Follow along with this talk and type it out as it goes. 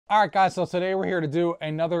Alright guys, so today we're here to do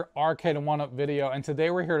another Arcade1up video, and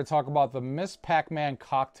today we're here to talk about the Miss Pac-Man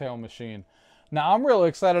cocktail machine. Now I'm really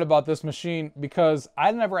excited about this machine because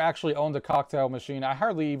I never actually owned a cocktail machine. I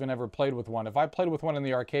hardly even ever played with one. If I played with one in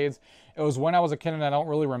the arcades, it was when I was a kid and I don't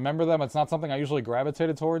really remember them. It's not something I usually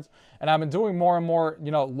gravitated towards. And I've been doing more and more,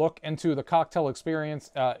 look into the cocktail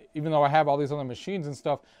experience, even though I have all these other machines and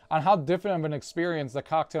stuff, on how different of an experience the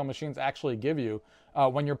cocktail machines actually give you.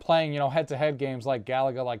 When you're playing, head-to-head games like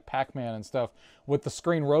Galaga, like Pac-Man and stuff, with the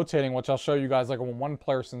screen rotating, which I'll show you guys, like when one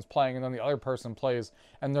person's playing and then the other person plays,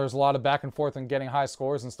 and there's a lot of back and forth and getting high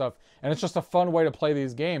scores and stuff, and it's just a fun way to play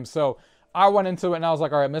these games. So I went into it and I was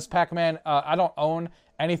like, all right, Miss Pac-Man, I don't own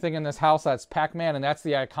anything in this house that's Pac-Man, and that's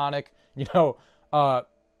the iconic,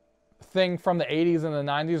 thing from the 80s and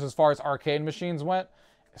the 90s as far as arcade machines went.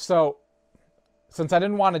 So since I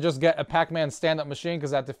didn't want to just get a Pac-Man stand-up machine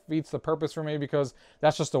because that defeats the purpose for me, because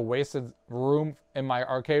that's just a wasted room in my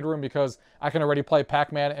arcade room, because I can already play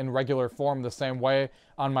Pac-Man in regular form the same way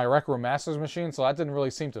on my Rec Room Masters machine, so that didn't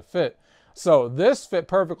really seem to fit. So this fit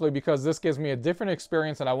perfectly because this gives me a different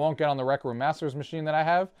experience that I won't get on the Rec Room Masters machine that I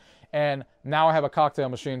have, and now I have a cocktail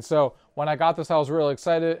machine. So when I got this, I was really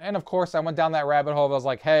excited, and of course I went down that rabbit hole. I was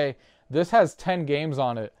like, hey, this has 10 games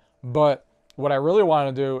on it, but what I really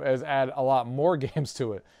want to do is add a lot more games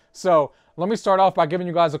to it. So let me start off by giving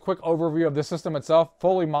you guys a quick overview of the system itself,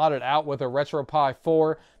 fully modded out with a RetroPie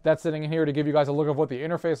 4 that's sitting in here to give you guys a look of what the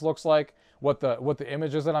interface looks like, what the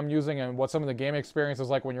images that I'm using, and what some of the game experience is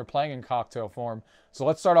like when you're playing in cocktail form. So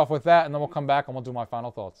let's start off with that, and then we'll come back and we'll do my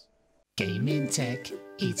final thoughts. Gaming tech,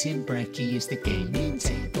 eating brekkie is the gaming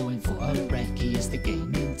tech. Going for a brekkie is the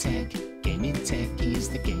gaming tech. Gaming techie is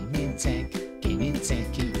the gaming tech. Gaming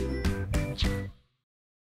techie.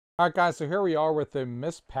 Alright guys, so here we are with the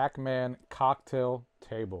Miss Pac-Man cocktail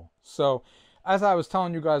table. So, as I was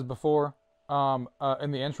telling you guys before,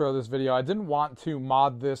 in the intro of this video, I didn't want to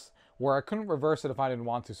mod this where I couldn't reverse it if I didn't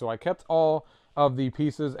want to. So I kept all of the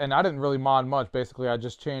pieces, and I didn't really mod much. Basically, I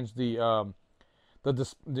just changed get the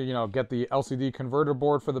LCD converter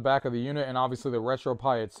board for the back of the unit, and obviously the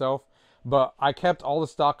RetroPie itself. But I kept all the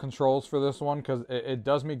stock controls for this one because it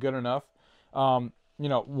does me good enough.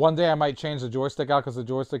 One day I might change the joystick out because the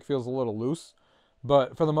joystick feels a little loose.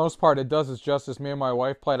 But for the most part, it does its justice. Me and my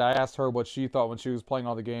wife played. I asked her what she thought when she was playing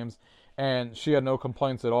all the games, and she had no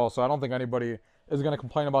complaints at all. So I don't think anybody is going to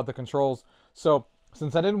complain about the controls. So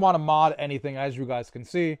since I didn't want to mod anything, as you guys can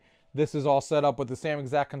see, this is all set up with the same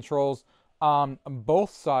exact controls on both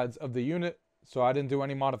sides of the unit. So I didn't do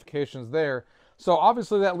any modifications there. So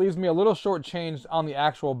obviously that leaves me a little shortchanged on the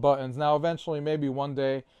actual buttons. Now eventually, maybe one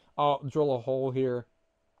day, I'll drill a hole here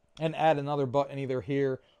and add another button either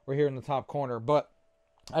here or here in the top corner. But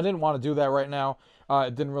I didn't want to do that right now. I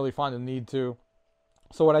didn't really find a need to.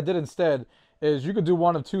 So what I did instead is, you could do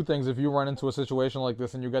one of two things if you run into a situation like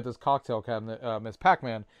this and you get this cocktail cabinet, Miss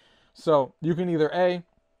Pac-Man. So you can either A,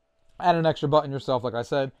 add an extra button yourself, like I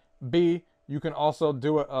said. B, you can also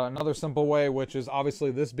do it another simple way, which is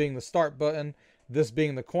obviously this being the start button, this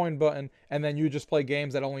being the coin button, and then you just play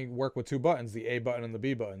games that only work with two buttons, the A button and the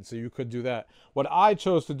B button. So you could do that. What I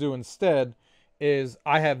chose to do instead is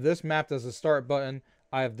I have this mapped as a start button,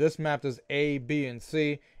 I have this mapped as A, B, and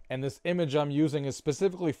C, and this image I'm using is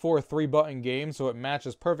specifically for a 3-button game, so it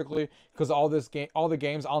matches perfectly, because all the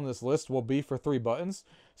games on this list will be for 3 buttons.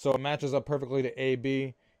 So it matches up perfectly to A,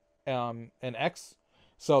 B, and X.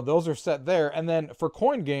 So those are set there. And then for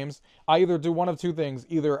coin games, I either do one of two things.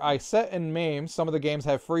 Either I set in MAME, some of the games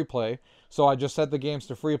have free play, so I just set the games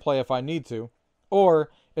to free play if I need to.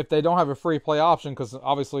 Or if they don't have a free play option, because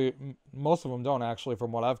obviously most of them don't actually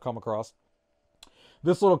from what I've come across,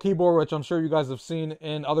 this little keyboard, which I'm sure you guys have seen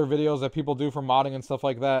in other videos that people do for modding and stuff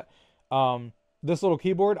like that, this little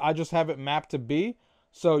keyboard, I just have it mapped to B.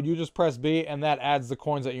 So you just press B and that adds the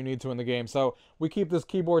coins that you need to in the game. So we keep this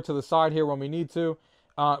keyboard to the side here when we need to.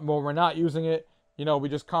 When we're not using it, we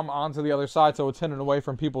just come onto the other side so it's hidden away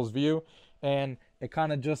from people's view, and it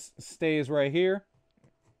kind of just stays right here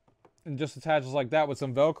and just attaches like that with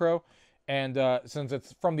some Velcro. And since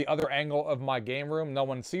it's from the other angle of my game room, no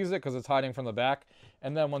one sees it because it's hiding from the back.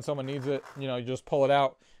 And then when someone needs it, you just pull it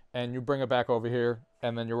out and you bring it back over here,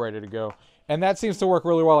 and then you're ready to go. And that seems to work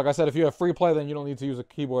really well. Like I said, if you have free play, then you don't need to use a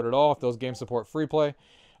keyboard at all if those games support free play.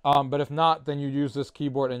 But if not, then you use this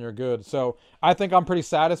keyboard and you're good. So I think I'm pretty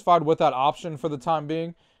satisfied with that option for the time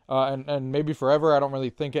being, and maybe forever. I don't really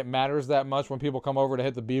think it matters that much when people come over to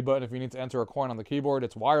hit the B button. If you need to enter a coin on the keyboard,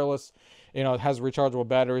 it's wireless. It has rechargeable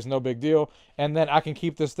batteries, no big deal. And then I can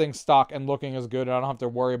keep this thing stock and looking as good, and I don't have to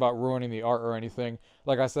worry about ruining the art or anything.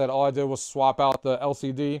 Like I said, all I did was swap out the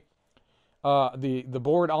LCD the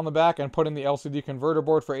board on the back and put in the LCD converter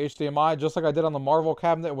board for HDMI, just like I did on the Marvel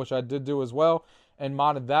cabinet, which I did do as well, and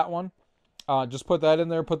modded that one. Just put that in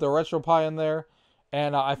there, put the RetroPie in there,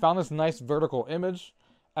 and I found this nice vertical image,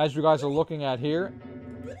 as you guys are looking at here.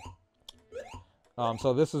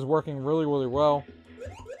 So this is working really, really well.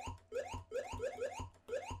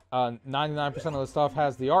 99% of the stuff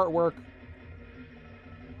has the artwork.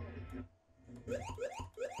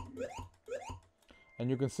 And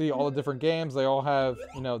you can see all the different games. They all have,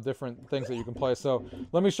 you know, different things that you can play. So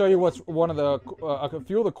let me show you what's one of the, a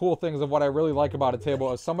few of the cool things of what I really like about a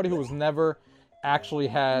table. As somebody who has never actually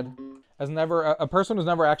had, a person who's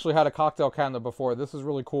never actually had a cocktail cabinet before, this is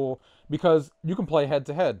really cool because you can play head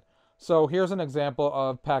to head. So here's an example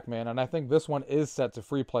of Pac-Man, and I think this one is set to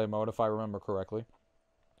free play mode if I remember correctly.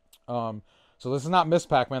 So this is not Miss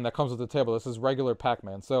Pac-Man that comes with the table. This is regular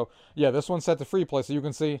Pac-Man. So yeah, this one's set to free play. So you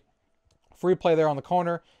can see free play there on the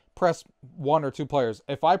corner. Press 1 or 2 players.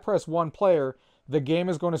 If I press 1 player, the game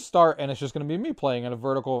is going to start and it's just going to be me playing in a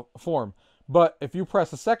vertical form. But if you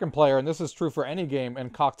press a second player, and this is true for any game in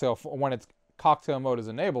cocktail, when it's cocktail mode is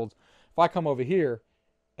enabled, if I come over here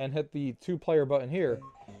and hit the 2-player button here,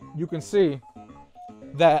 you can see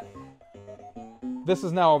that this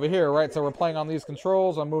is now over here, right? So we're playing on these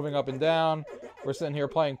controls. I'm moving up and down. We're sitting here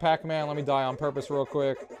playing Pac-Man. Let me die on purpose real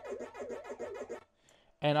quick.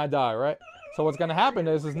 And I die, right? So what's going to happen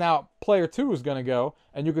is now player 2 is going to go,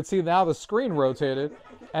 and you can see now the screen rotated,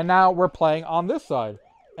 and now we're playing on this side.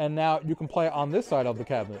 And now you can play on this side of the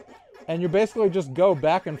cabinet. And you basically just go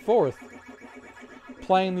back and forth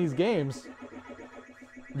playing these games.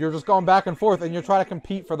 You're just going back and forth, and you're trying to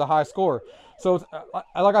compete for the high score. So,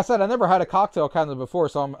 like I said, I never had a cocktail cabinet before,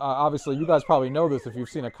 so I'm, obviously you guys probably know this if you've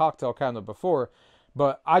seen a cocktail cabinet before.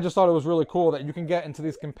 But I just thought it was really cool that you can get into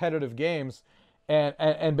these competitive games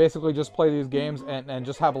and basically just play these games and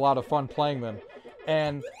just have a lot of fun playing them.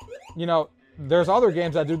 And, you know, there's other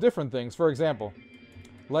games that do different things. For example,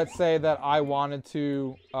 let's say that I wanted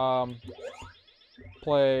to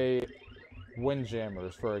play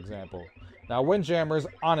Windjammers, for example. Now, Windjammers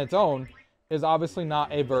on its own is obviously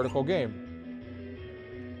not a vertical game.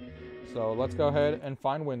 So let's go ahead and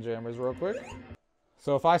find Windjammers real quick.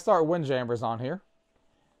 So if I start Windjammers on here,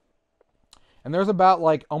 and there's about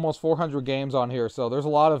like almost 400 games on here, so there's a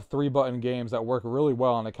lot of 3-button games that work really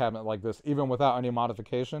well on a cabinet like this, even without any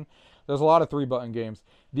modification. There's a lot of 3-button games.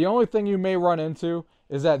 The only thing you may run into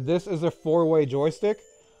is that this is a 4-way joystick.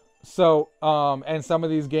 So, and some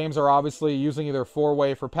of these games are obviously using either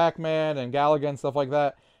 4-way for Pac-Man and Galaga and stuff like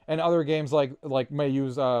that, and other games like may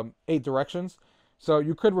use 8 directions. So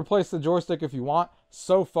you could replace the joystick if you want.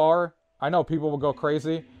 So far, I know people will go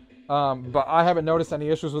crazy, but I haven't noticed any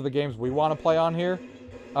issues with the games we want to play on here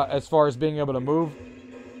as far as being able to move.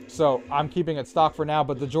 So I'm keeping it stock for now,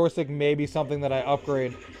 but the joystick may be something that I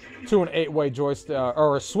upgrade to an 8-way joystick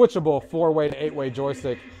or a switchable 4-way to 8-way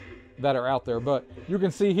joystick that are out there. But you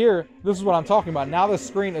can see here, this is what I'm talking about. Now the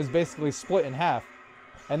screen is basically split in half.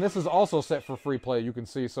 And this is also set for free play, you can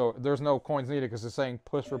see. So there's no coins needed because it's saying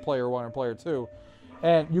push for player 1 and player 2.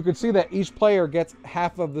 And you can see that each player gets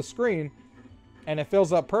half of the screen and it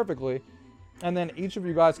fills up perfectly. And then each of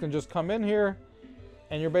you guys can just come in here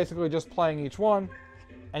and you're basically just playing each one.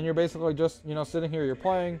 And you're basically just, you know, sitting here, you're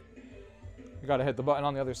playing. You got to hit the button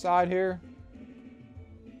on the other side here.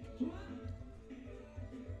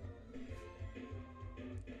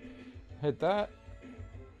 Hit that.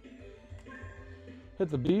 Hit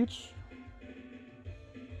the beach.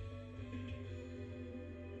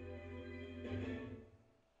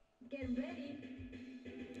 Get ready.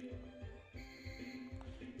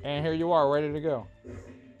 And here you are, ready to go.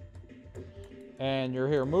 And you're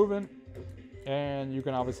here moving. And you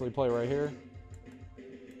can obviously play right here.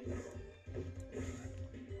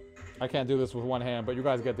 I can't do this with one hand, but you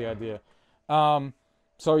guys get the idea.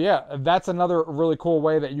 So yeah, that's another really cool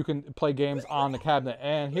way that you can play games on the cabinet.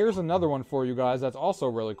 And here's another one for you guys that's also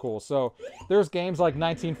really cool. So there's games like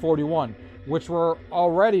 1941, which were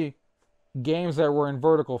already games that were in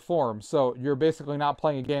vertical form. So you're basically not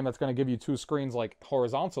playing a game that's going to give you 2 screens like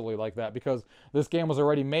horizontally like that, because this game was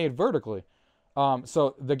already made vertically.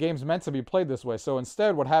 So the game's meant to be played this way. So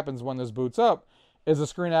instead, what happens when this boots up is the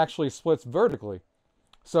screen actually splits vertically.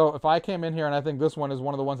 So if I came in here, and I think this one is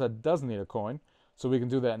one of the ones that does need a coin, so we can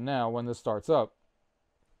do that now when this starts up.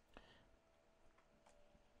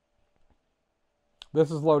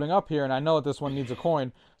 This is loading up here, and I know that this one needs a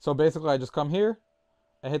coin. So basically, I just come here,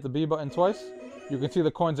 I hit the B button twice. You can see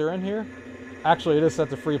the coins are in here. Actually, it is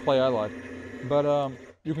set to free play, I lied. But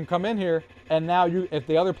you can come in here, and now if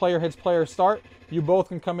the other player hits player start, you both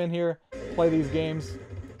can come in here, play these games,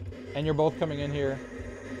 and you're both coming in here,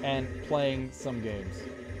 and playing some games.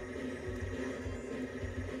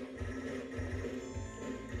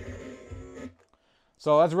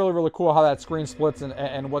 So that's really, really cool how that screen splits,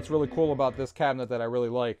 and what's really cool about this cabinet that I really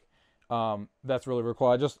like, that's really, really cool.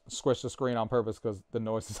 I just squished the screen on purpose because the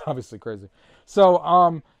noise is obviously crazy.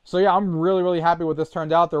 So yeah, I'm really, really happy with this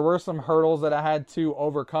turned out. There were some hurdles that I had to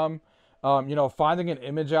overcome. You know, finding an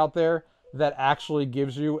image out there that actually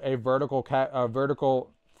gives you a vertical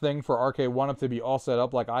thing for Arcade1up to be all set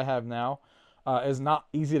up like I have now is not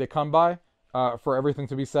easy to come by for everything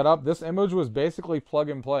to be set up. This image was basically plug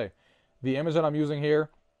and play. The image that I'm using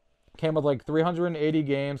here came with like 380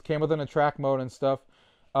 games, came with an attract mode and stuff.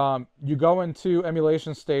 You go into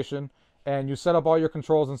Emulation Station and you set up all your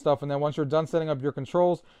controls and stuff, and then once you're done setting up your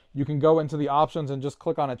controls, you can go into the options and just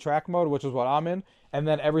click on attract mode, which is what I'm in, and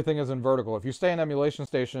then everything is in vertical. If you stay in Emulation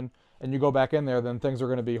Station and you go back in there, then things are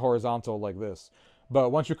going to be horizontal like this.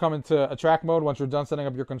 But once you come into attract mode, once you're done setting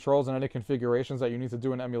up your controls and any configurations that you need to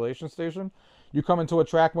do in Emulation Station, you come into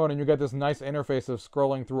attract mode and you get this nice interface of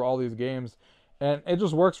scrolling through all these games, and it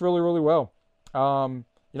just works really, really well.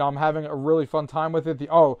 You know, I'm having a really fun time with it. The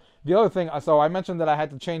other thing, so I mentioned that I had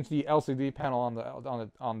to change the LCD panel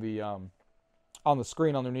on the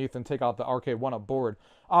screen underneath and take out the Arcade1up board.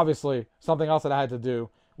 Obviously, something else that I had to do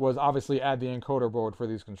was obviously add the encoder board for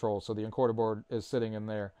these controls. So the encoder board is sitting in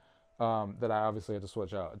there. That I obviously had to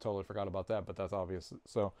switch out. I totally forgot about that, but that's obvious.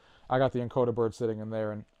 So I got the encoder board sitting in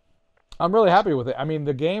there, and I'm really happy with it. I mean,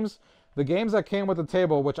 the games that came with the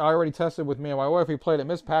table, which I already tested with me and my wife, we played it,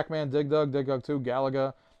 Miss Pac-Man, Dig Dug, Dig Dug 2,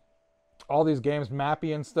 Galaga, all these games,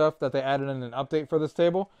 Mappy and stuff that they added in an update for this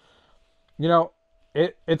table. You know,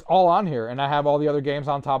 it's all on here, and I have all the other games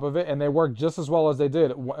on top of it, and they work just as well as they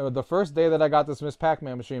did. The first day that I got this Miss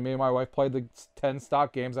Pac-Man machine, me and my wife played the 10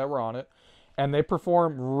 stock games that were on it, and they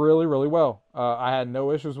perform really, really well. I had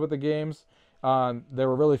no issues with the games. They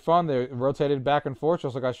were really fun. They rotated back and forth,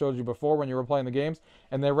 just like I showed you before when you were playing the games,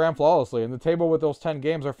 and they ran flawlessly. And the table with those 10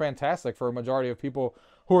 games are fantastic for a majority of people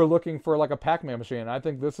who are looking for like a Pac-Man machine. And I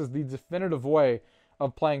think this is the definitive way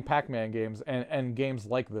of playing Pac-Man games and games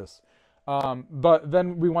like this. But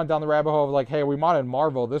then we went down the rabbit hole of like, hey, we modded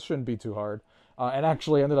Marvel. This shouldn't be too hard. And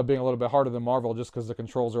actually ended up being a little bit harder than Marvel just because the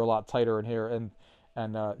controls are a lot tighter in here, and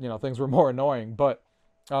you know, things were more annoying. But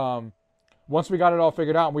once we got it all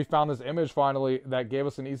figured out and we found this image finally that gave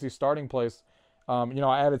us an easy starting place, you know,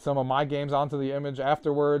 I added some of my games onto the image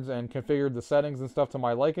afterwards and configured the settings and stuff to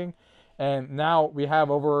my liking. And now we have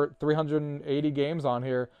over 380 games on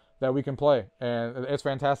here that we can play, and it's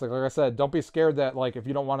fantastic. Like I said, don't be scared that like if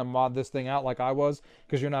you don't want to mod this thing out like I was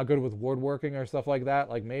because you're not good with woodworking or stuff like that,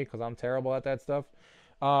 like me, because I'm terrible at that stuff.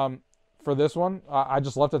 For this one, I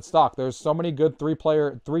just left it stock. There's so many good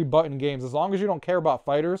 3-button games. As long as you don't care about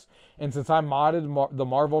fighters, and since I modded the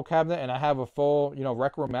Marvel cabinet and I have a full, you know,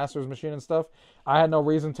 Rec Room Masters machine and stuff, I had no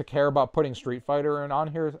reason to care about putting Street Fighter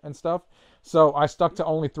on here and stuff. So I stuck to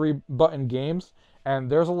only 3-button games, and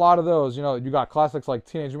there's a lot of those. You know, you got classics like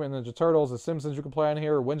Teenage Mutant Ninja Turtles, The Simpsons you can play on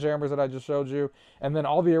here, Windjammers that I just showed you, and then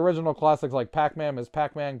all the original classics like Pac-Man, Ms.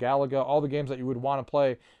 Pac-Man, Galaga, all the games that you would want to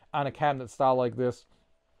play on a cabinet style like this.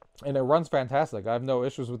 And it runs fantastic. I have no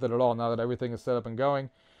issues with it at all now that everything is set up and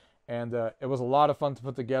going. And it was a lot of fun to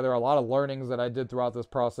put together, a lot of learnings that I did throughout this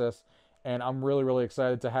process. And I'm really, really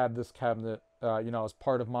excited to have this cabinet, you know, as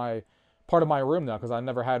part of my room now, because I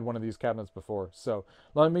never had one of these cabinets before. So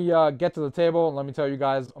let me get to the table and let me tell you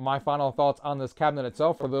guys my final thoughts on this cabinet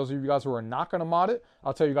itself. For those of you guys who are not going to mod it,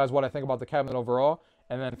 I'll tell you guys what I think about the cabinet overall.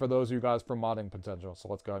 And then for those of you guys for modding potential. So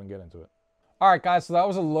let's go ahead and get into it. Alright guys, so that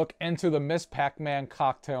was a look into the Miss Pac-Man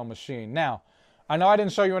cocktail machine. Now, I know I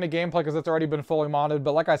didn't show you any gameplay because it's already been fully modded,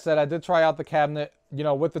 but like I said, I did try out the cabinet, you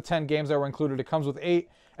know, with the 10 games that were included. It comes with 8,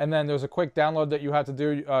 and then there's a quick download that you have to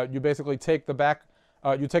do. You basically take the back,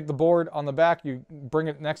 you take the board on the back, you bring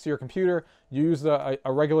it next to your computer, you use a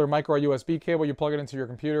regular micro USB cable, you plug it into your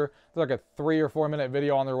computer. There's like a 3 or 4 minute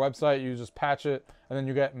video on their website. You just patch it, and then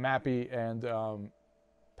you get Mappy and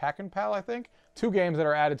Pack and Pal, I think. 2 games that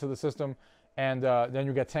are added to the system. And then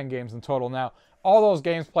you get 10 games in total. Now, all those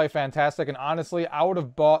games play fantastic, and honestly, I would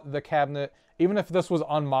have bought the cabinet, even if this was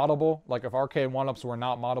unmoddable, like if Arcade1ups were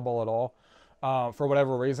not moddable at all, for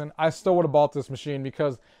whatever reason, I still would have bought this machine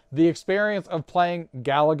because the experience of playing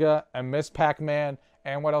Galaga and Miss Pac-Man,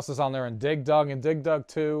 and what else is on there, and Dig Dug and Dig Dug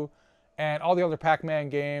 2, and all the other Pac-Man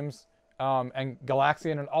games, and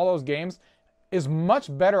Galaxian, and all those games, is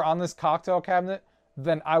much better on this cocktail cabinet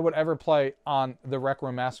than I would ever play on the Rec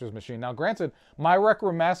Room Masters machine. Now, granted, my Rec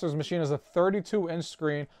Room Masters machine is a 32-inch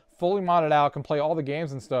screen, fully modded out, can play all the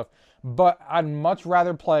games and stuff, but I'd much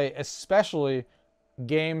rather play, especially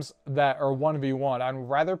games that are 1v1. I'd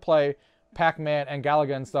rather play Pac-Man and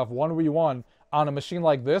Galaga and stuff 1v1 on a machine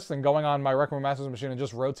like this than going on my Rec Room Masters machine and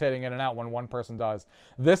just rotating in and out when one person dies.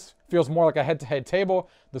 This feels more like a head-to-head table.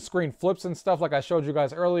 The screen flips and stuff like I showed you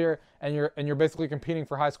guys earlier, and you're basically competing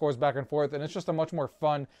for high scores back and forth, and it's just a much more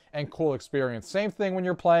fun and cool experience. Same thing when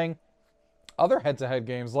you're playing other head-to-head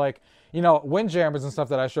games like, you know, Windjammers and stuff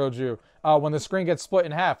that I showed you. When the screen gets split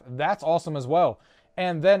in half, that's awesome as well.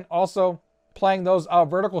 And then also playing those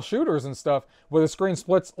vertical shooters and stuff where the screen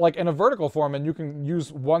splits like in a vertical form and you can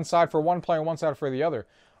use one side for one player, one side for the other.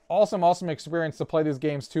 Awesome experience to play these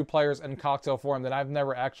games 2 players in cocktail form that I've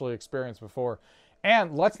never actually experienced before.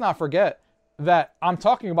 And let's not forget that I'm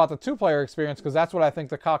talking about the 2-player experience because that's what I think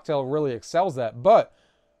the cocktail really excels at. But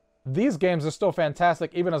these games are still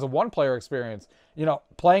fantastic even as a 1-player experience. You know,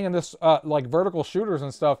 playing in this like vertical shooters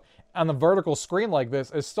and stuff on the vertical screen like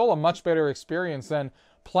this is still a much better experience than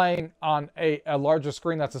playing on a larger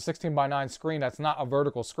screen that's a 16:9 screen that's not a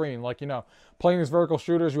vertical screen. Like, you know, playing these vertical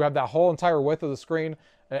shooters, you have that whole entire width of the screen.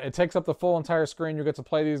 It takes up the full entire screen. You get to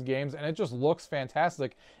play these games, and it just looks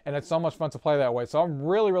fantastic, and it's so much fun to play that way. So I'm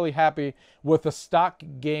really happy with the stock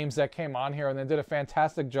games that came on here, and they did a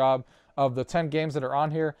fantastic job of the 10 games that are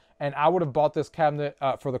on here. And I would have bought this cabinet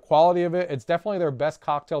for the quality of it. It's definitely their best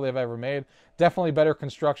cocktail they've ever made. Definitely better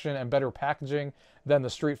construction and better packaging than the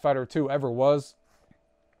Street Fighter 2 ever was.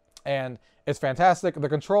 And it's fantastic. The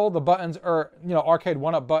control, the buttons are, you know,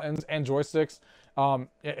 Arcade1up buttons and joysticks.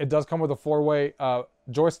 It does come with a 4-way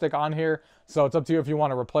joystick on here, so it's up to you if you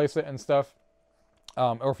want to replace it and stuff,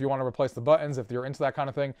 or if you want to replace the buttons, if you're into that kind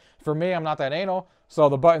of thing. For me, I'm not that anal, so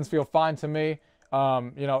the buttons feel fine to me.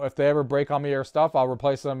 You know, if they ever break on me or stuff, I'll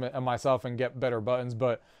replace them myself and get better buttons.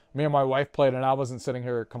 But me and my wife played, and I wasn't sitting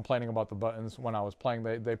here complaining about the buttons when I was playing.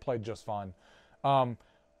 They played just fine.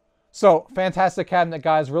 So, fantastic cabinet,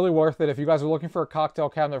 guys. Really worth it. If you guys are looking for a cocktail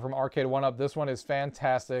cabinet from Arcade1up, this one is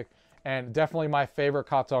fantastic. And definitely my favorite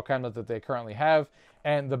cocktail cabinet that they currently have.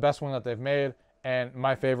 And the best one that they've made. And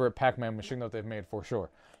my favorite Pac-Man machine that they've made for sure.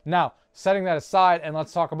 Now, setting that aside, and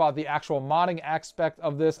let's talk about the actual modding aspect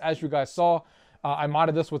of this. As you guys saw, I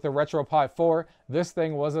modded this with the RetroPie 4. This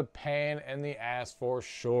thing was a pain in the ass for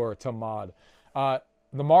sure to mod.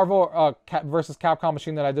 The Marvel versus Capcom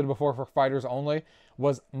machine that I did before for fighters only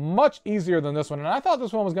was much easier than this one. And I thought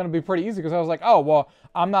this one was going to be pretty easy because I was like, oh, well,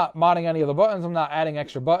 I'm not modding any of the buttons. I'm not adding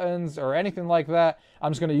extra buttons or anything like that.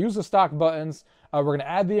 I'm just going to use the stock buttons. We're going to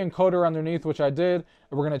add the encoder underneath, which I did.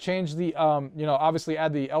 We're going to change the, you know, obviously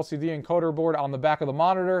add the LCD encoder board on the back of the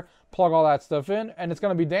monitor, plug all that stuff in, and it's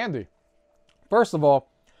going to be dandy. First of all,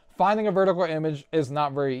 finding a vertical image is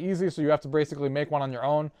not very easy, so you have to basically make one on your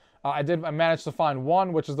own. I managed to find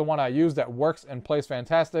one, which is the one I use that works and plays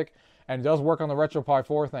fantastic. And it does work on the RetroPie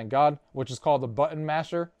 4, thank God, which is called the Button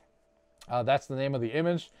Masher. That's the name of the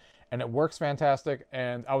image, and it works fantastic.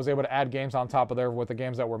 And I was able to add games on top of there with the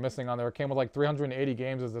games that were missing on there. It came with like 380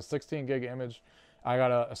 games as a 16 gig image. I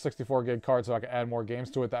got a 64 gig card so I can add more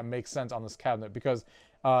games to it that makes sense on this cabinet because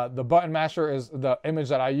the Button Masher is the image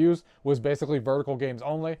that I use was basically vertical games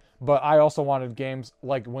only, but I also wanted games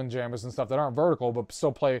like Windjammers and stuff that aren't vertical but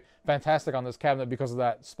still play fantastic on this cabinet because of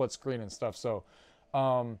that split screen and stuff. So,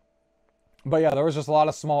 but yeah, there was just a lot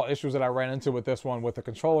of small issues that I ran into with this one, with the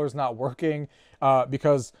controllers not working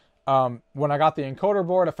because when I got the encoder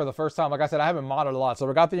board for the first time, like I said, I haven't modded a lot. So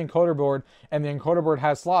I got the encoder board, and the encoder board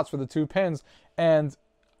has slots for the 2 pins. And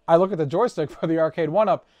I look at the joystick for the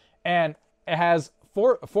Arcade1up, and it has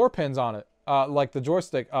four pins on it, like the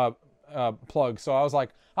joystick plug. So I was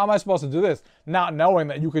like, how am I supposed to do this? Not knowing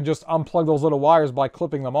that you could just unplug those little wires by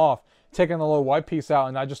clipping them off, taking the little white piece out,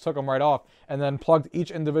 and I just took them right off, and then plugged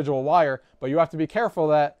each individual wire. But you have to be careful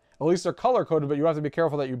that, at least they're color coded, but you have to be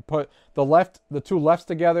careful that you put the 2 lefts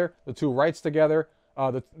together, the 2 rights together,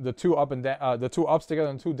 the 2 up and down, the 2 ups together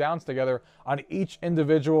and 2 downs together on each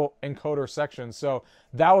individual encoder section. So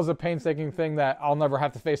that was a painstaking thing that I'll never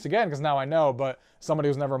have to face again because now I know. But somebody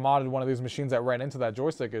who's never modded one of these machines that ran into that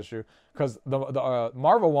joystick issue, because the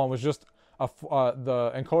Marvel one was just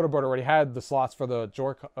the encoder board already had the slots for the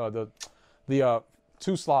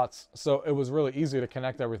 2 slots, so it was really easy to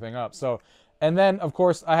connect everything up. So. And then, of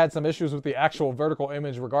course, I had some issues with the actual vertical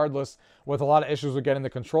image regardless, with a lot of issues with getting the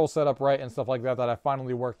control set up right and stuff like that I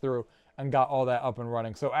finally worked through and got all that up and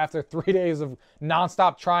running. So after 3 days of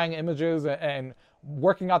nonstop trying images and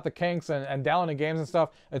working out the kinks and downloading games and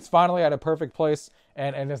stuff, it's finally at a perfect place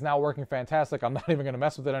and is now working fantastic. I'm not even going to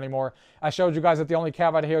mess with it anymore. I showed you guys that the only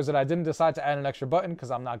caveat here is that I didn't decide to add an extra button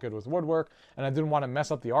because I'm not good with woodwork and I didn't want to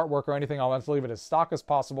mess up the artwork or anything. I wanted to leave it as stock as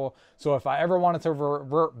possible. So if I ever wanted to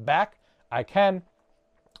revert back, I can.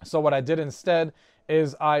 So what I did instead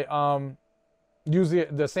is I use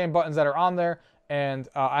the same buttons that are on there, and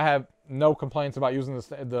I have no complaints about using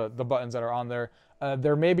the buttons that are on there.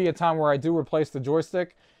 There may be a time where I do replace the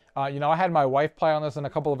joystick. You know, I had my wife play on this and a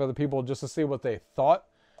couple of other people just to see what they thought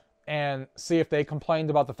and see if they complained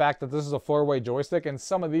about the fact that this is a 4-way joystick. And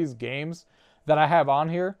some of these games that I have on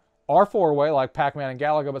here are 4-way, like Pac-Man and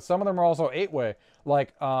Galaga, but some of them are also 8-way,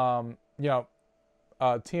 like you know,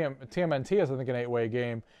 TMNT is I think an 8-way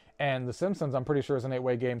game, and The Simpsons I'm pretty sure is an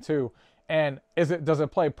 8-way game too. And does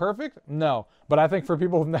it play perfect? No, but I think for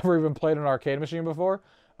people who've never even played an arcade machine before,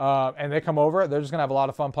 and they come over, they're just gonna have a lot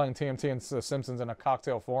of fun playing TMT and The Simpsons in a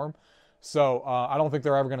cocktail form. So I don't think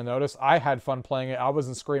they're ever going to notice. I had fun playing it. I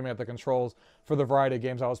wasn't screaming at the controls for the variety of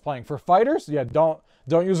games I was playing. For fighters, yeah, don't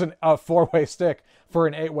use a 4-way stick for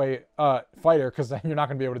an 8-way fighter, because then you're not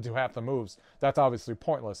going to be able to do half the moves. That's obviously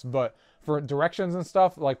pointless. But for directions and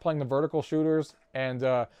stuff, like playing the vertical shooters and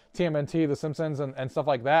TMNT, The Simpsons, and stuff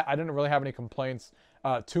like that, I didn't really have any complaints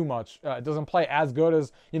too much. It doesn't play as good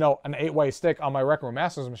as, you know, an 8-way stick on my Rec Room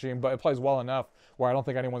Masters machine, but it plays well enough where I don't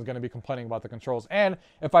think anyone's going to be complaining about the controls. And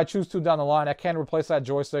if I choose to down the line, I can replace that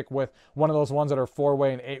joystick with one of those ones that are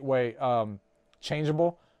 4-way and 8-way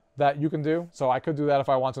changeable that you can do. So I could do that if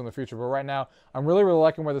I want to in the future. But right now, I'm really, really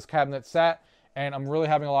liking where this cabinet sat, and I'm really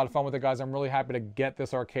having a lot of fun with it, guys. I'm really happy to get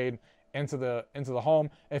this arcade into the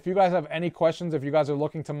home. If you guys have any questions, if you guys are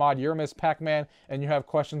looking to mod your Miss Pac-Man and you have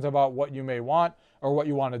questions about what you may want or what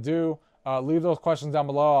you want to do, leave those questions down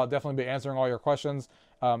below. I'll definitely be answering all your questions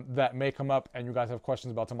that may come up, and you guys have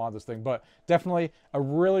questions about to mod this thing. But definitely a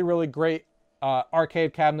really, really great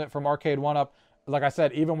arcade cabinet from Arcade1up. Like I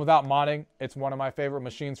said, even without modding, it's one of my favorite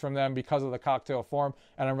machines from them because of the cocktail form,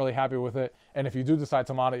 and I'm really happy with it. And if you do decide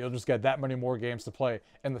to mod it, you'll just get that many more games to play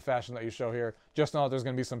in the fashion that you show here. Just know that there's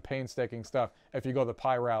going to be some painstaking stuff if you go the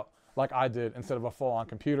Pi route, like I did, instead of a full-on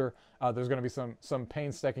computer. There's going to be some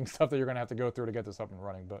painstaking stuff that you're going to have to go through to get this up and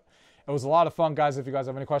running. But it was a lot of fun, guys. If you guys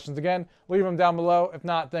have any questions, again, leave them down below. If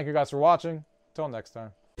not, thank you guys for watching. Till next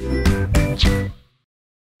time.